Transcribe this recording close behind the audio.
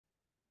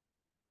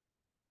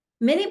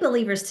Many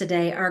believers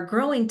today are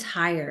growing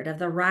tired of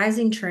the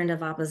rising trend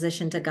of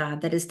opposition to God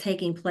that is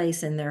taking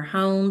place in their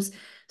homes,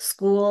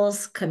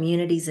 schools,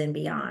 communities, and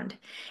beyond.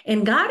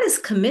 And God is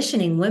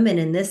commissioning women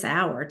in this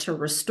hour to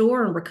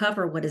restore and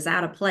recover what is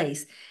out of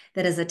place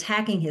that is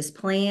attacking his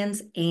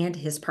plans and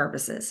his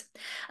purposes.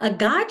 A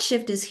God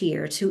shift is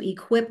here to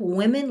equip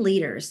women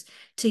leaders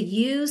to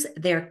use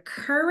their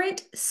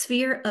current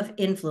sphere of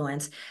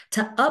influence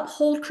to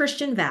uphold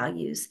Christian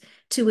values,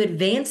 to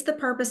advance the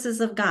purposes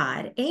of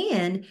God,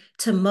 and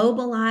to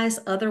mobilize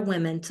other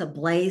women to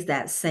blaze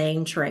that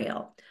same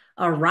trail.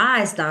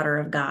 Arise, daughter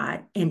of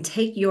God, and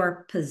take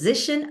your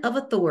position of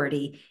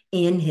authority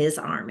in his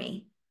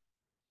army.